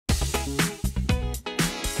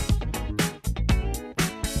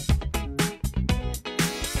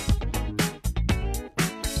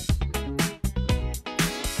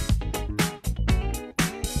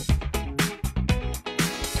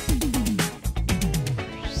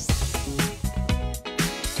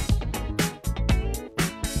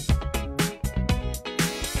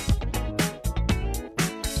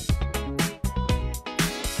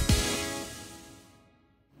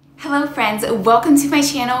Hello friends, welcome to my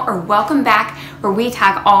channel, or welcome back, where we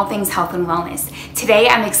talk all things health and wellness. Today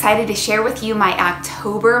I'm excited to share with you my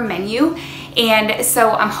October menu, and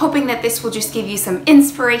so I'm hoping that this will just give you some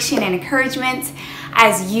inspiration and encouragement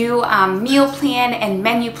as you meal plan and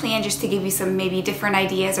menu plan, just to give you some maybe different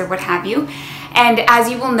ideas or what have you. And as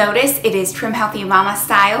you will notice, it is Trim Healthy Mama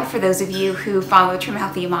style for those of you who follow Trim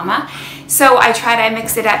Healthy Mama. So I try to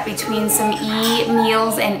mix it up between some E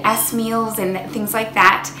meals and S meals and things like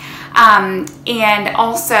that. And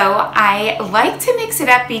also I like to mix it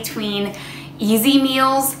up between easy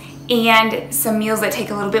meals and some meals that take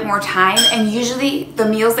a little bit more time. And usually the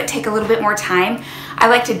meals that take a little bit more time, I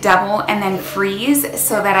like to double and then freeze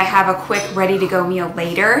so that I have a quick ready to go meal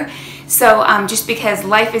later. So just because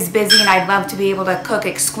life is busy and I'd love to be able to cook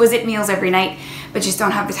exquisite meals every night, but just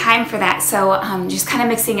don't have the time for that. So just kind of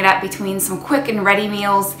mixing it up between some quick and ready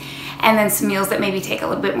meals and then some meals that maybe take a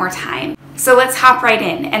little bit more time. So let's hop right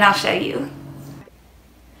in and I'll show you.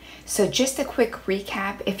 So just a quick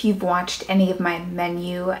recap, if you've watched any of my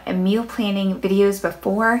menu and meal planning videos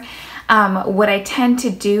before, what I tend to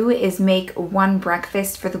do is make one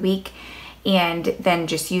breakfast for the week and then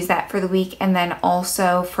just use that for the week. And then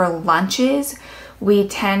also for lunches, we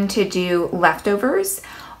tend to do leftovers,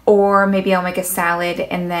 or maybe I'll make a salad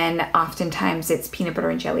and then oftentimes it's peanut butter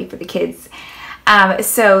and jelly for the kids.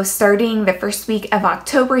 So starting the first week of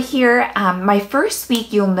October here, my first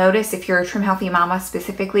week, you'll notice if you're a Trim Healthy Mama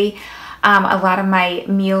specifically, a lot of my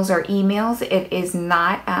meals are emails. It is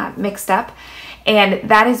not mixed up. And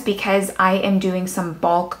that is because I am doing some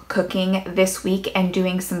bulk cooking this week and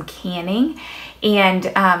doing some canning. And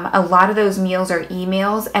a lot of those meals are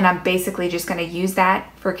emails, and I'm basically just going to use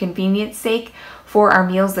that for convenience sake for our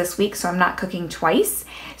meals this week, so I'm not cooking twice.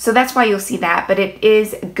 So that's why you'll see that, but it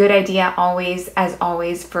is a good idea always, as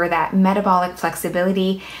always, for that metabolic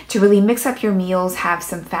flexibility to really mix up your meals, have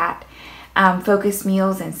some fat focused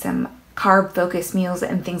meals and some carb focused meals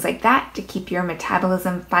and things like that to keep your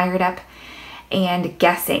metabolism fired up and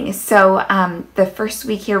guessing. So the first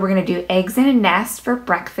week here, we're gonna do eggs in a nest for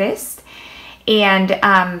breakfast,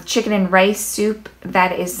 and chicken and rice soup.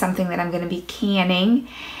 That is something that I'm gonna be canning.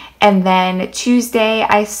 And then Tuesday,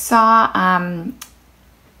 I saw,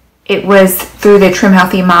 it was through the Trim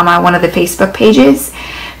Healthy Mama, one of the Facebook pages,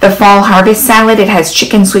 the fall harvest salad. It has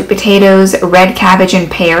chicken, sweet potatoes, red cabbage,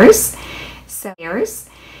 and pears.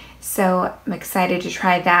 So I'm excited to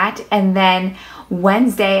try that. And then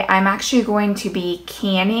Wednesday, I'm actually going to be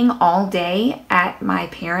canning all day at my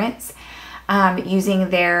parents'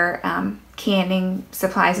 using their canning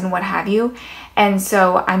supplies and what have you. And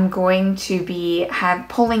so I'm going to be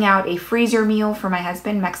pulling out a freezer meal for my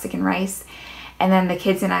husband, Mexican rice, and then the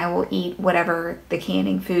kids and I will eat whatever the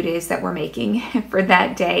canning food is that we're making for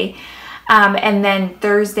that day. And then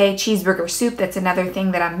Thursday, cheeseburger soup. That's another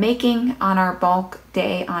thing that I'm making on our bulk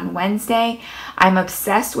day on Wednesday. I'm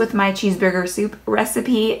obsessed with my cheeseburger soup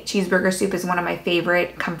recipe. Cheeseburger soup is one of my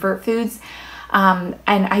favorite comfort foods. And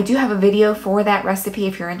I do have a video for that recipe.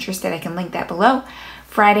 If you're interested, I can link that below.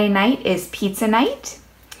 Friday night is pizza night.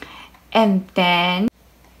 And then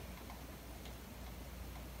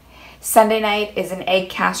Sunday night is an egg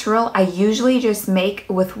casserole. I usually just make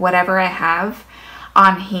with whatever I have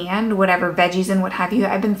on hand, whatever veggies and what have you.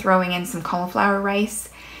 I've been throwing in some cauliflower rice,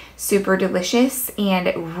 super delicious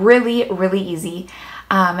and really, really easy.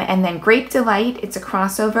 And then Grape Delight, it's a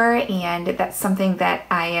crossover, and that's something that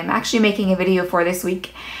I am actually making a video for this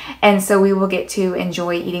week. And so we will get to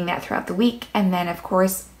enjoy eating that throughout the week. And then of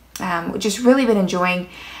course, just really been enjoying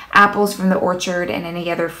apples from the orchard and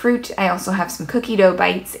any other fruit. I also have some cookie dough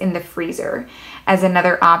bites in the freezer as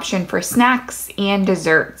another option for snacks and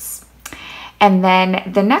desserts. And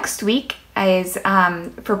then the next week is,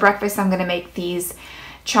 for breakfast, I'm gonna make these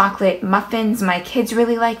chocolate muffins. My kids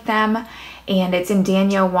really like them, and it's in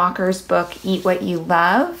Danielle Walker's book, Eat What You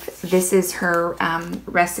Love. This is her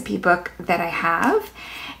recipe book that I have.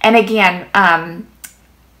 And again,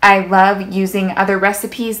 I love using other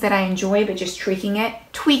recipes that I enjoy, but just tweaking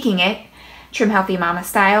it, Trim Healthy Mama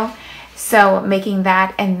style. So making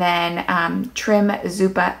that, and then Trim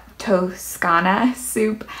Zuppa Toscana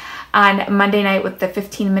soup on Monday night with the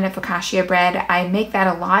 15-minute focaccia bread. I make that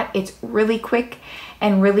a lot. It's really quick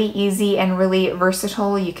and really easy and really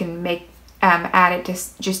versatile. You can make add it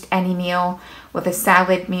to just any meal, with a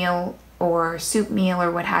salad meal or soup meal or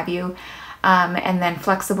what have you. And then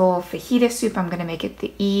flexible fajita soup, I'm gonna make it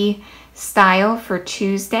the E style for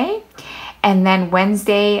Tuesday. And then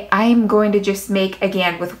Wednesday, I'm going to just make,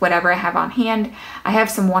 again, with whatever I have on hand. I have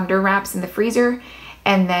some Wonder Wraps in the freezer,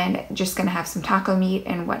 and then just gonna have some taco meat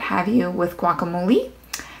and what have you with guacamole.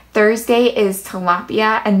 Thursday is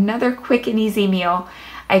tilapia, another quick and easy meal.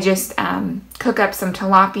 I just cook up some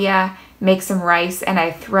tilapia, make some rice, and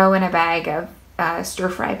I throw in a bag of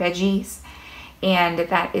stir-fry veggies. And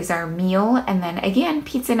that is our meal. And then again,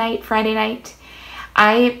 pizza night, Friday night.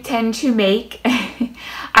 I tend to make,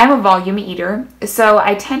 I'm a volume eater, so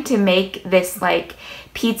I tend to make this like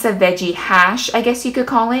pizza veggie hash, I guess you could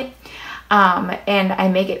call it. And I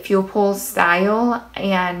make it fuel pull style,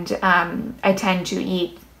 and I tend to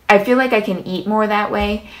eat, I feel like I can eat more that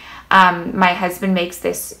way. My husband makes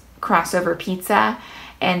this crossover pizza,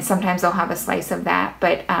 and sometimes I'll have a slice of that,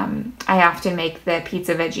 but I often make the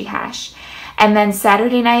pizza veggie hash. And then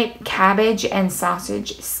Saturday night, cabbage and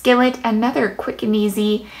sausage skillet, another quick and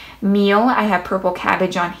easy meal. I have purple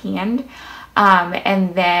cabbage on hand.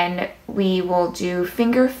 And then we will do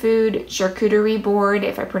finger food charcuterie board,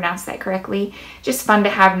 if I pronounced that correctly. Just fun to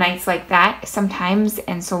have nights like that sometimes,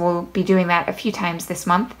 and so we'll be doing that a few times this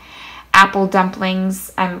month. Apple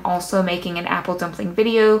dumplings. I'm also making an apple dumpling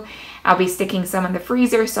video. I'll be sticking some in the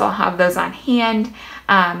freezer, so I'll have those on hand.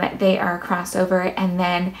 They are crossover. And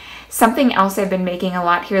then something else I've been making a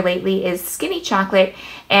lot here lately is skinny chocolate,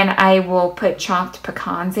 and I will put chopped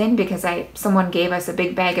pecans in because someone gave us a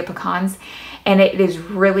big bag of pecans, and it is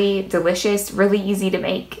really delicious, really easy to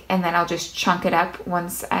make. And then I'll just chunk it up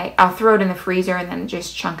once I'll throw it in the freezer and then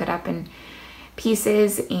just chunk it up in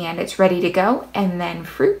pieces, and it's ready to go. And then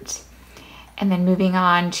fruit. And then moving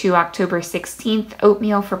on to October 16th,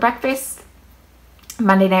 oatmeal for breakfast.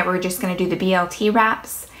 Monday night, we're just going to do the BLT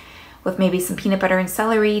wraps with maybe some peanut butter and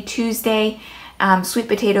celery. Tuesday, sweet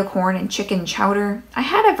potato, corn, and chicken chowder. I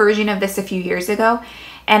had a version of this a few years ago,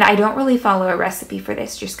 and I don't really follow a recipe for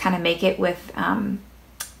this, just kind of make it with kind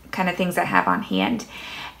of things I have on hand.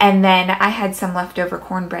 And then I had some leftover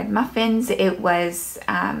cornbread muffins. It was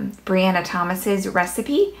Brianna Thomas's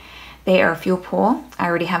recipe. They are fuel pull. I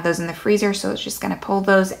already have those in the freezer, so it's just going to pull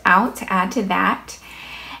those out to add to that.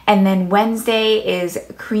 And then Wednesday is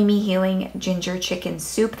creamy healing ginger chicken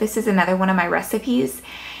soup. This is another one of my recipes,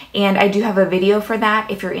 and I do have a video for that.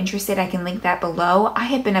 If you're interested, I can link that below. I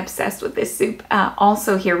have been obsessed with this soup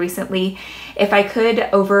also here recently. If I could,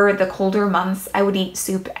 over the colder months, I would eat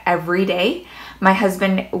soup every day. My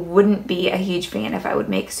husband wouldn't be a huge fan if I would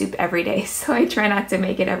make soup every day, so I try not to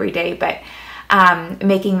make it every day, but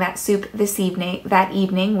making that soup that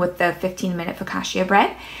evening with the 15-minute focaccia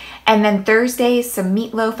bread. And then Thursday, some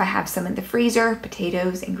meatloaf. I have some in the freezer,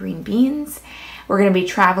 potatoes and green beans. We're going to be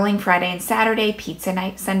traveling Friday and Saturday, pizza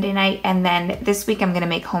night, Sunday night. And then this week I'm going to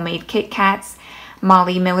make homemade Kit Kats,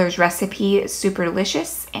 Molly Miller's recipe, super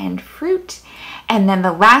delicious, and fruit. And then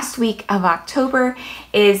the last week of October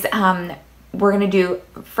is we're going to do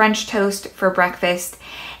French toast for breakfast.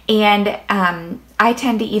 And I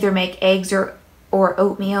tend to either make eggs or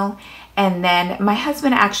oatmeal. And then my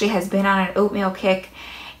husband actually has been on an oatmeal kick,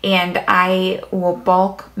 and I will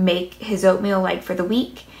bulk make his oatmeal like for the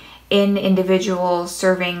week in individual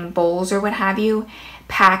serving bowls or what have you,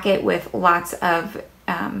 pack it with lots of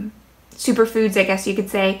superfoods, I guess you could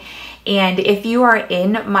say. And if you are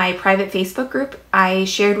in my private Facebook group, I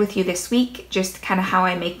shared with you this week just kind of how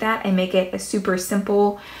I make that. I make it a super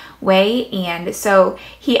simple way, and so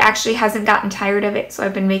he actually hasn't gotten tired of it, so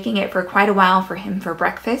I've been making it for quite a while for him for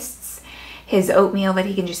breakfasts, his oatmeal that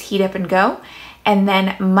he can just heat up and go. And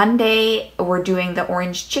then Monday we're doing the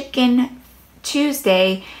orange chicken.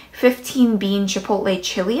 Tuesday, 15 bean chipotle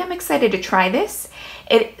chili. I'm excited to try this.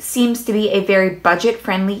 It seems to be a very budget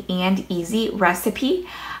friendly and easy recipe.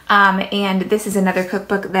 And this is another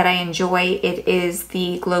cookbook that I enjoy. It is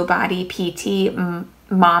the Glow Body PT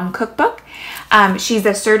Mom Cookbook. She's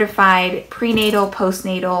a certified prenatal,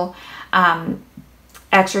 postnatal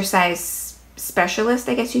exercise specialist,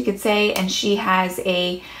 I guess you could say, and she has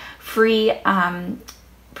a free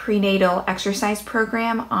prenatal exercise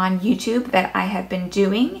program on YouTube that I have been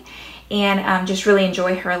doing, and just really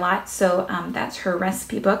enjoy her a lot. So that's her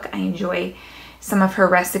recipe book. I enjoy some of her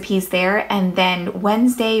recipes there. And then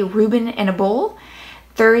Wednesday, Reuben in a bowl.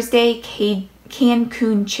 Thursday,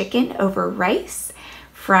 Cancun chicken over rice.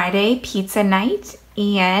 Friday, pizza night.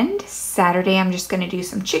 And Saturday, I'm just going to do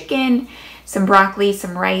some chicken, some broccoli,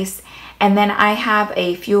 some rice. And then I have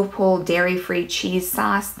a Fuel Pull dairy-free cheese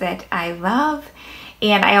sauce that I love.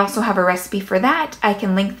 And I also have a recipe for that. I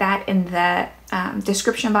can link that in the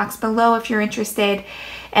description box below if you're interested.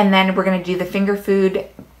 And then we're going to do the finger food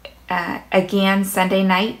again Sunday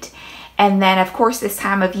night. And then, of course, this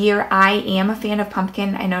time of year, I am a fan of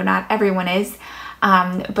pumpkin. I know not everyone is.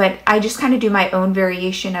 But I just kind of do my own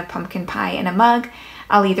variation of pumpkin pie in a mug.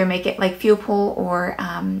 I'll either make it like fuel pull or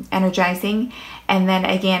energizing. And then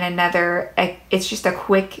again, it's just a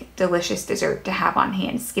quick, delicious dessert to have on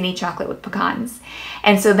hand, skinny chocolate with pecans.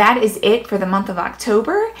 And so that is it for the month of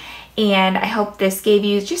October. And I hope this gave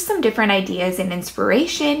you just some different ideas and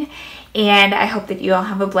inspiration. And I hope that you all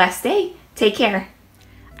have a blessed day. Take care.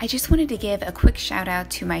 I just wanted to give a quick shout out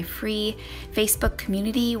to my free Facebook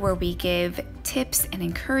community where we give tips and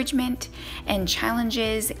encouragement and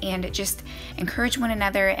challenges and just encourage one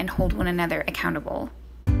another and hold one another accountable.